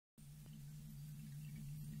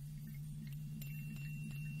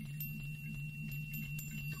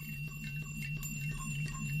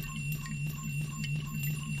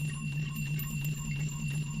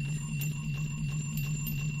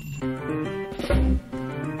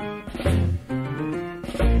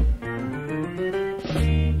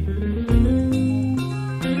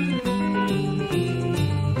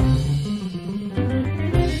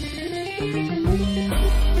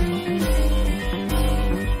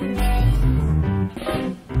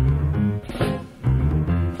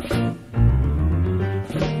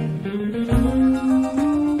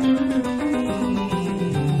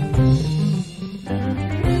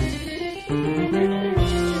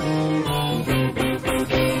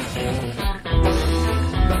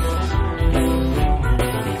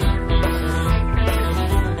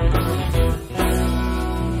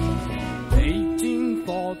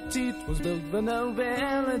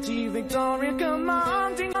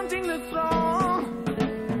wanting the throne.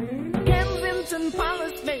 Kensington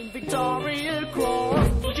Palace made Victoria cross,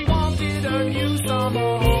 but she wanted a new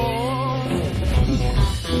summer home.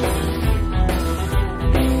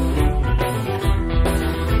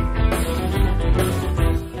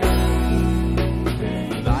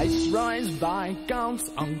 Viceroys, viscounts,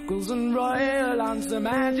 uncles and royal Her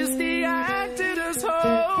Majesty acted as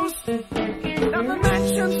host. Now the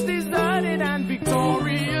mansion's deserted and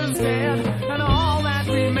Victoria's dead, and all that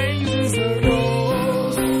remains is her ghost.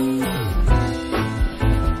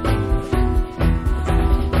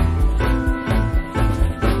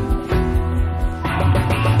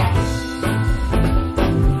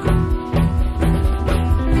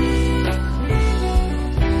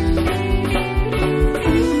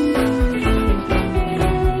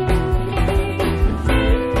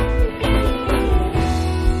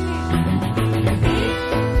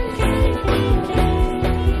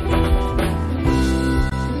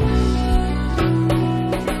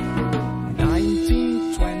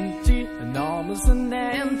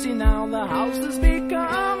 Now the house has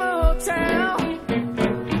become a hotel.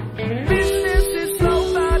 Business is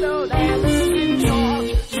slow, but old Anna's in charge.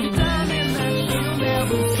 She's determined that she'll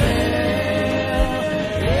never fail.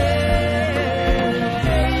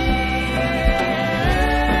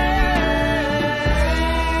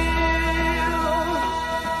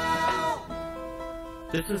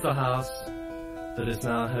 This is the house that is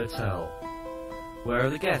now a hotel. Where are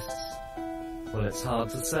the guests? Well, it's hard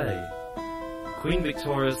to say. Queen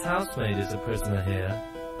Victoria's housemaid is a prisoner here,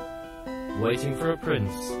 waiting for a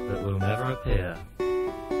prince that will never appear.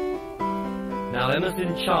 Now Emma's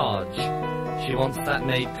in charge, she wants that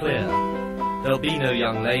made clear. There'll be no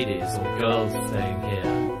young ladies or girls staying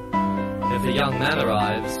here. If a young man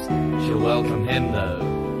arrives, she'll welcome him though,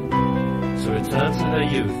 to return to her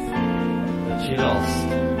youth that she lost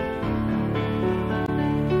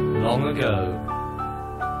long ago.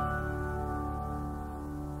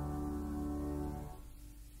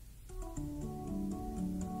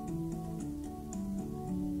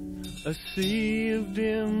 A sea of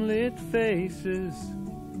dim-lit faces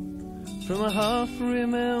from a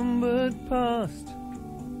half-remembered past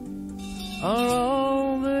are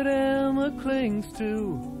all that Emma clings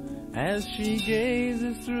to as she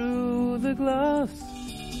gazes through the glass.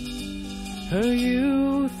 Her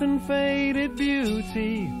youth and faded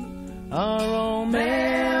beauty are all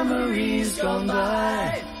memories gone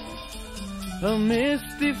by. A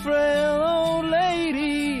misty, frail old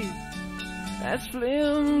lady as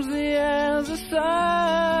flimsy as a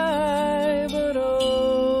sigh, but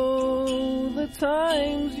oh, the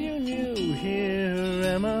times you knew here,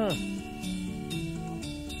 Emma.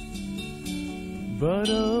 But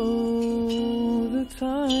oh, the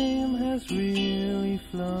time has really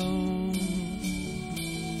flown.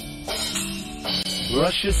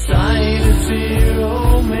 Brush aside a tear,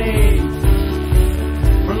 old maid,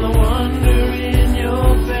 from the wonder in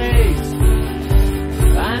your face.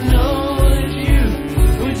 I know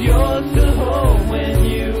yours to hold when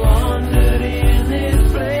you wandered in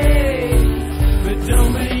this place, but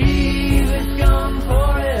don't believe it's gone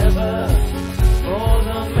forever, for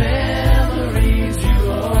the memories you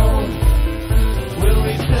own will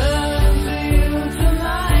return to you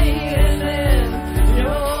tonight, and then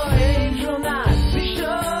your age will not be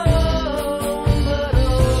shown. But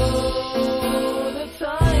oh, the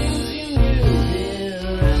times you knew here,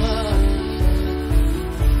 Emma.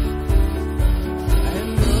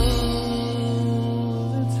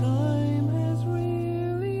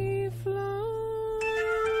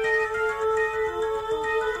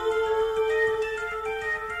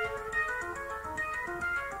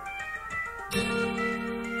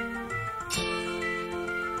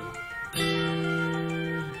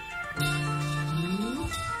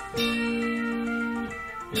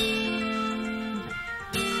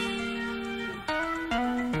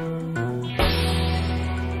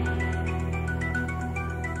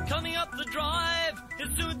 Coming up the drive is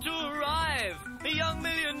soon to arrive, a young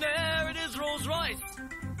millionaire in his Rolls Royce.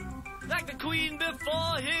 Like the Queen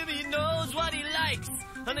before him, he knows what he likes,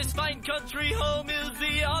 and his fine country home is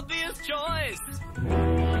the obvious choice.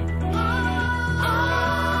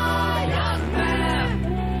 Young man,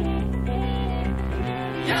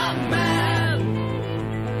 young man,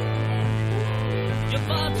 you're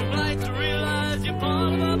far too blind to realize you're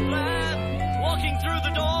part of a plan. Walking through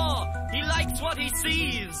the door, he likes what he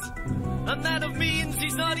sees, and that means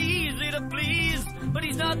he's not easy to please. But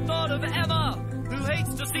he's not thought of Emma, who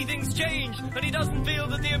hates to see things change, and he doesn't feel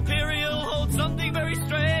that the Imperial holds something very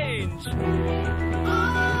strange.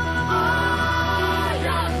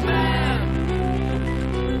 Young man,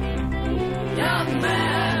 young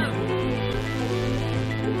man,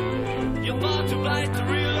 You're too blind to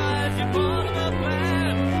realize you're part of a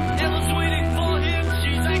plan. Ella's waiting for him,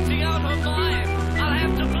 she's acting out her mind. I'll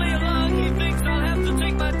have to play along, he thinks I'll have to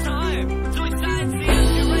take my time. So he signs the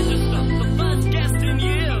empty register, the first guest in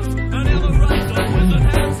years. And Ella writes up with her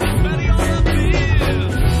hands sweaty on her beers.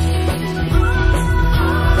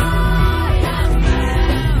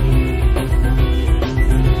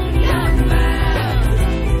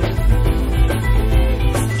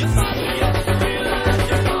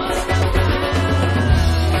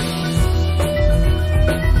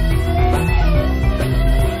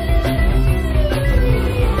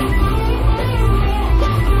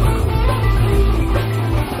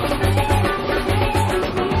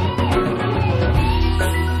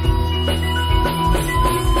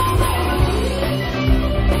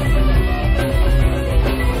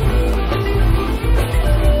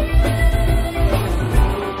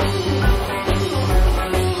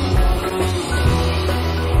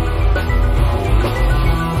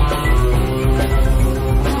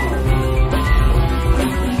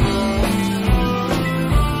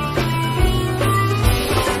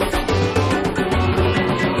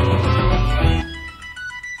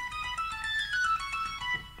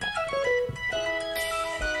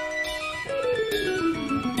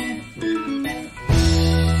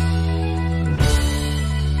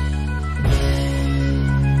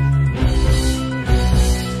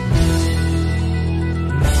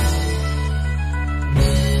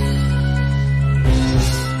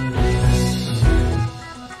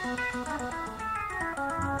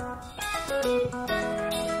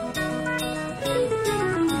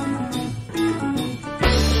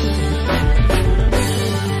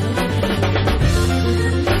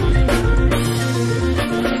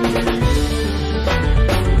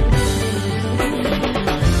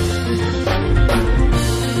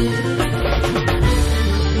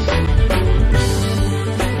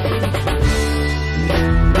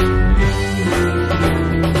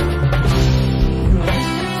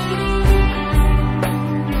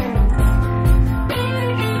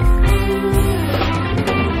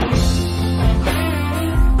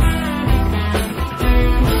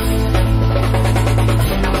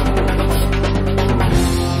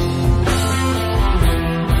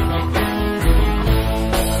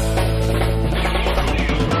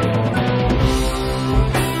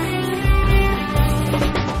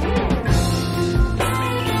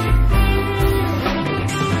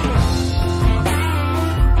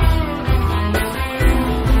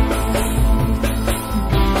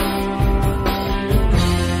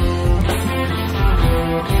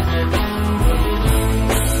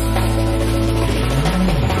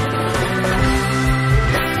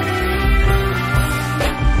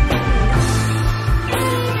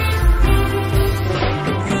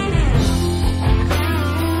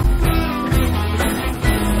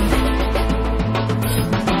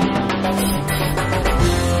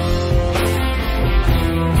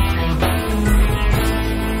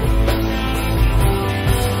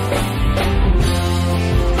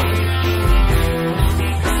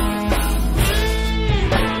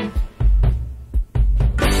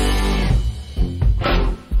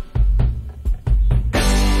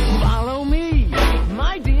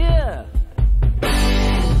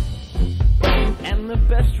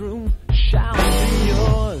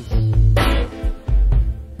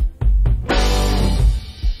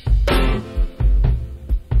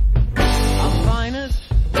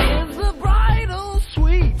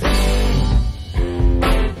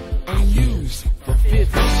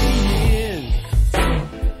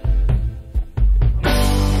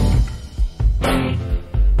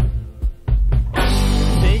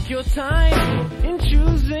 your time in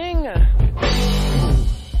choosing.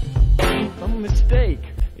 A mistake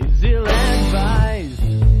is ill-advised.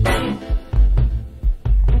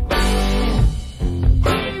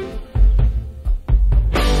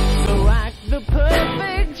 So act the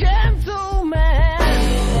perfect gentleman,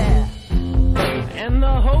 and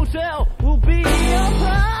the hotel will be your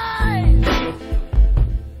prize.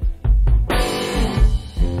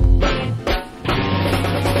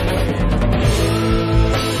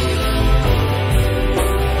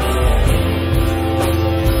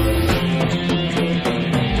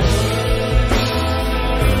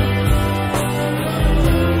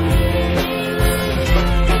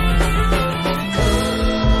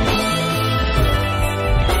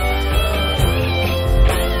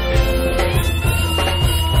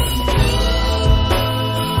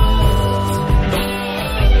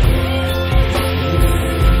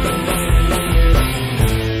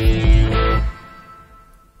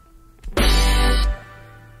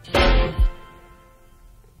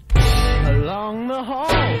 Along the hall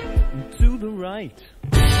and to the right,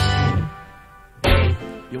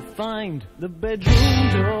 you'll find the bedroom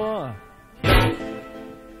door.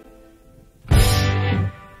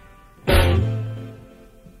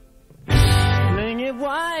 Fling it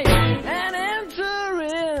wide and enter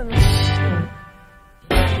in.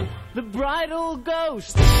 The bridal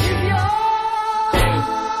ghost is yours.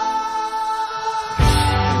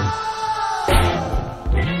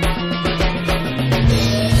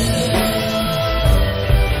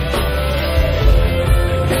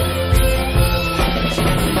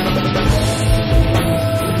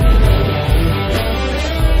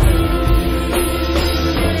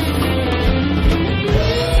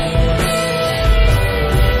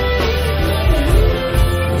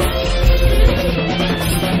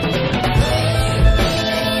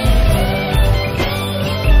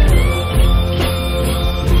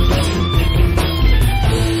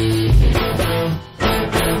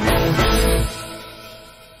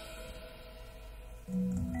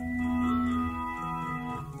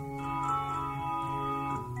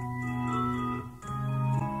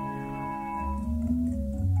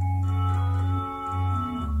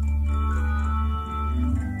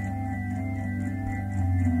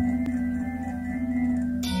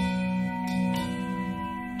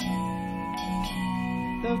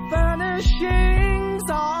 The furnishings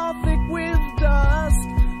are thick with dust.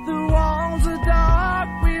 The walls are dark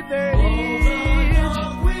with age.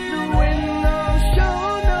 The windows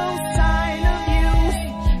show no sign of use.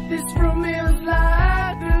 This room is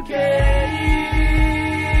like a cage.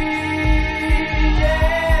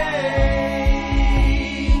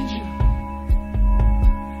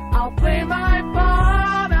 I'll play my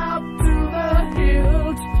part up to the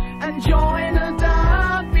hilt and join the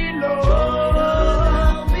dark below.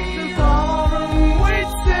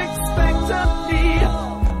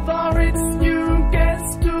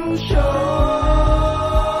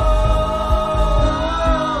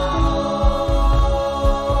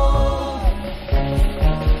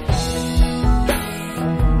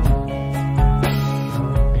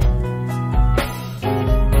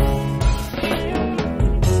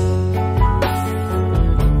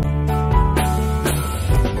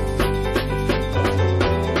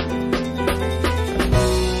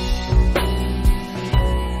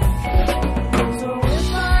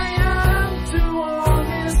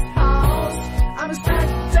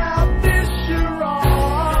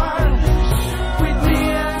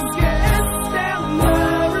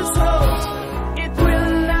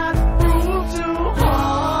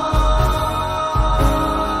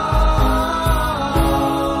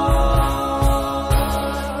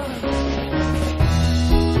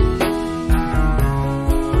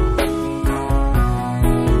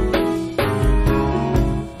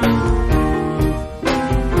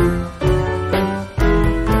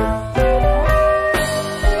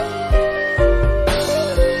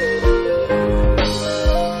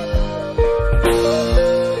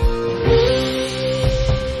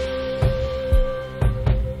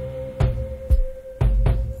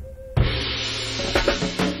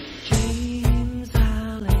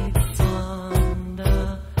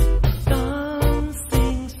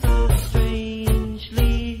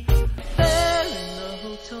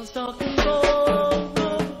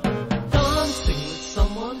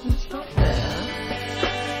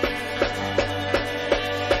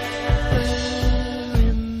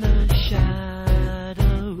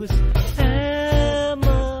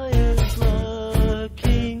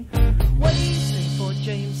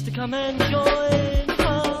 Come and join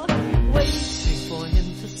her, waiting for him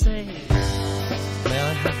to say, May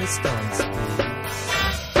I have this dance, please?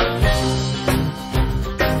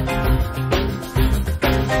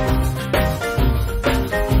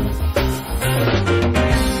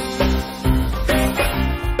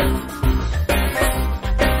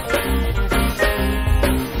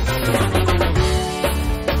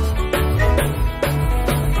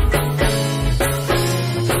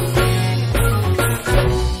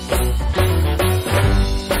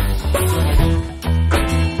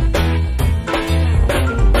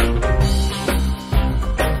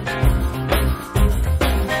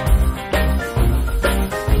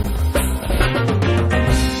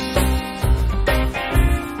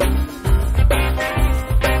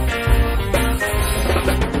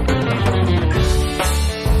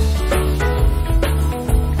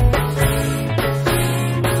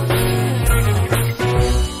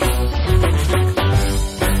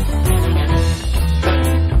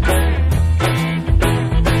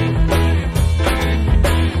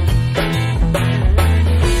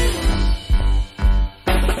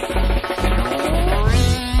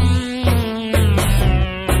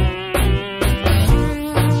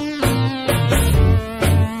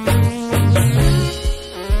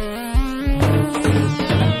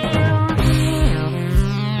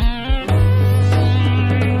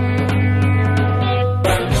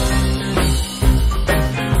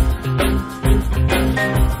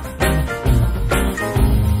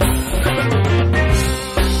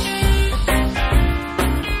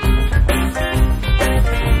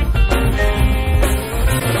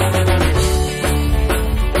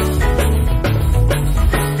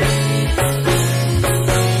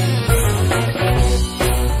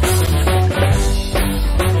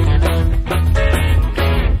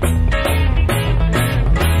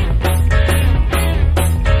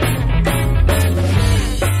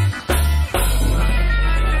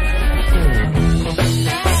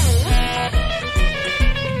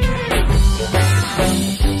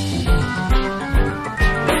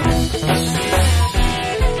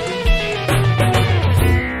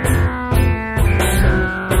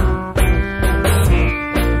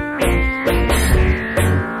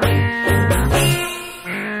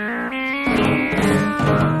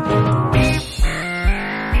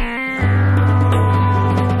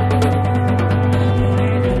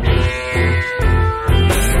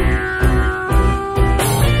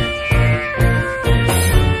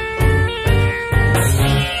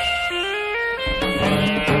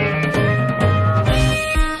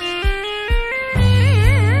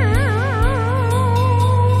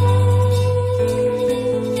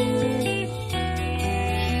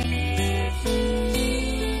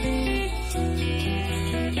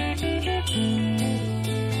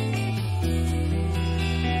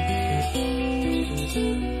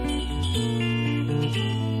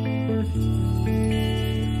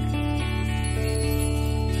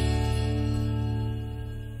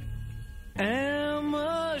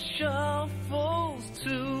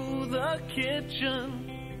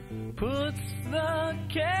 kitchen, puts the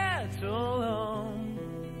kettle on,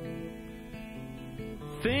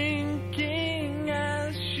 thinking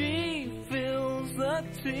as she fills the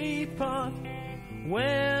teapot,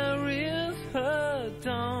 where is her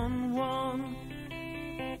Don Juan?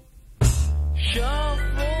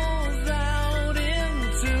 Shuffles out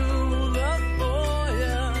into the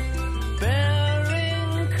foyer,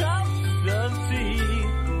 bearing cups of tea.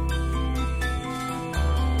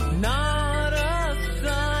 Not a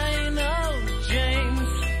sign of James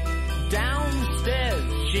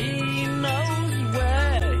downstairs. She knows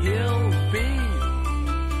where he'll be.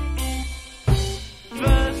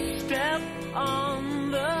 First step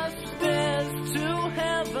on the stairs to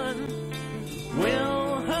heaven.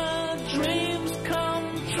 Will her dreams come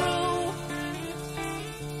true?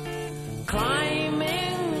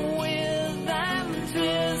 Climbing with anticipation,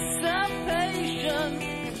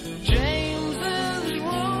 James's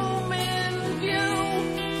room in view.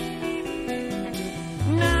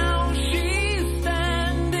 Now she's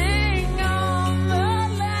standing on the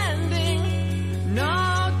landing,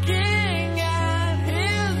 knocking at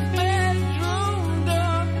his bedroom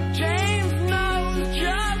door. James knows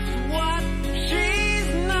just what she's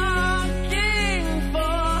knocking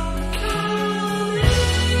for.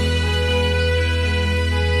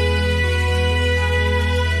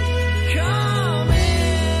 Come in.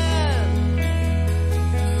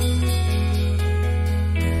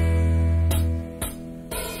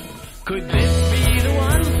 Could this be the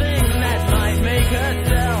one thing that might make her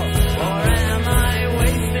tell? Or am I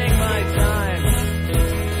wasting my time?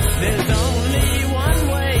 There's only one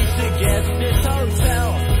way to get this hotel.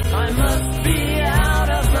 I must be out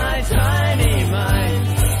of my tiny mind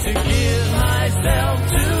to give myself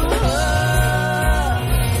to her.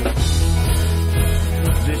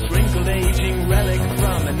 This wrinkled aging relic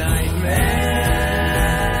from a nightmare.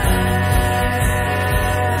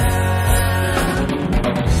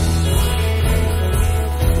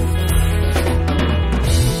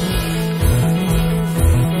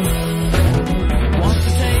 Wants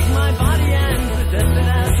to take my body and possess it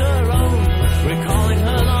as her own, recalling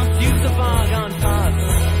her lost youth of bygone past.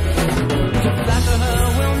 To flatter her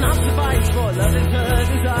will not suffice, for love is her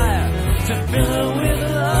desire. To fill her with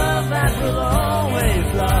love that will always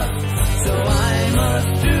last. So I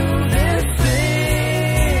must do this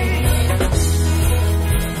thing.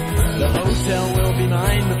 The hotel will be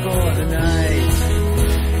mine before the night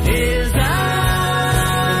is out.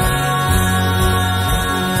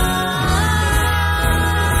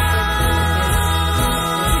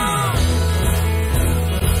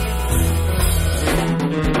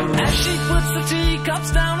 As she puts the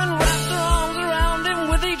teacups down and wraps her arms around him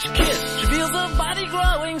with each kiss, she feels her body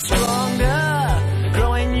growing stronger,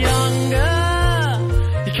 growing younger.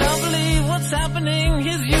 He can't believe what's happening,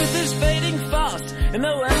 his youth is fading fast. And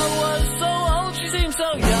though Emma was so old, she seems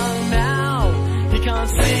so young now. He can't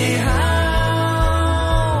see how.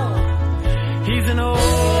 He's an old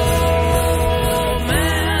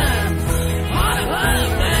man, hard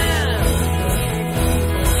man.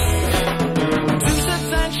 2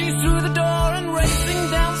 steps and she's through the door and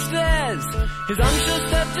racing downstairs. His unsure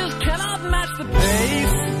step just cannot match the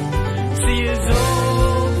pace. See his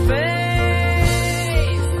old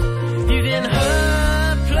face, he's in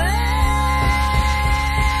her place.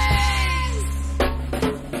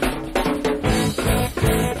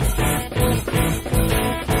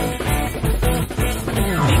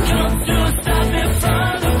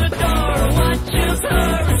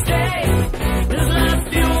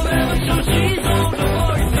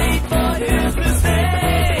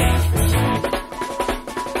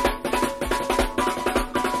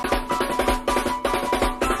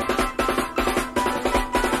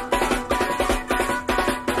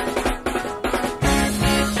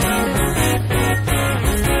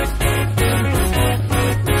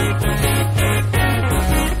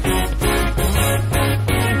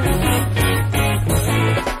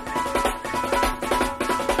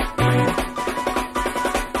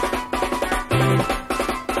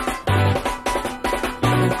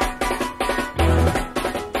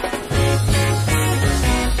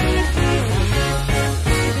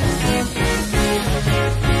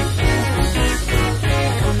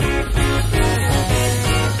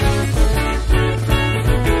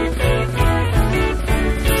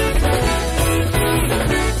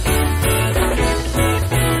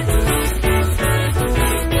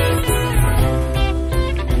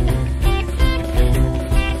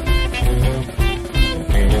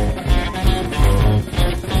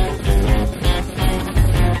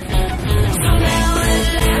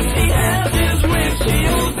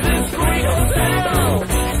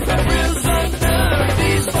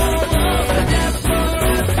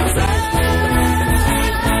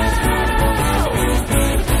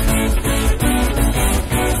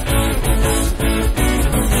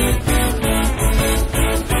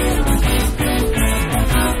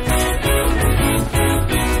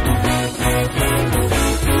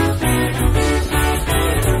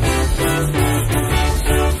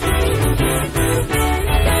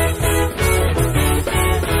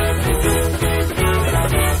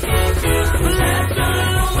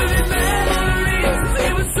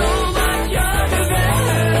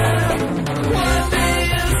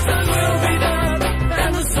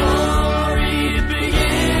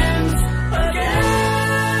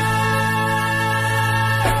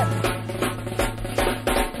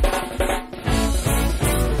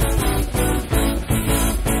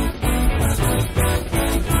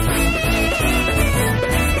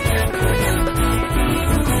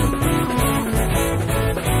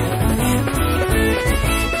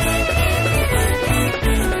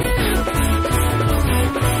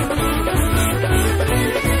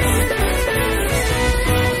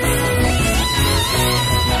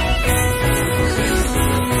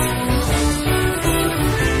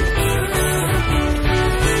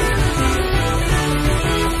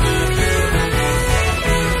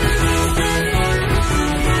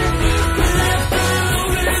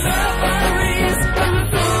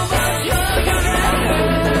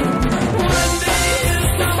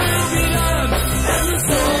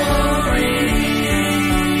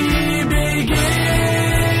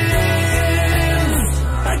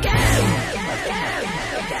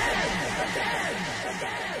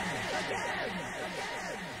 dead.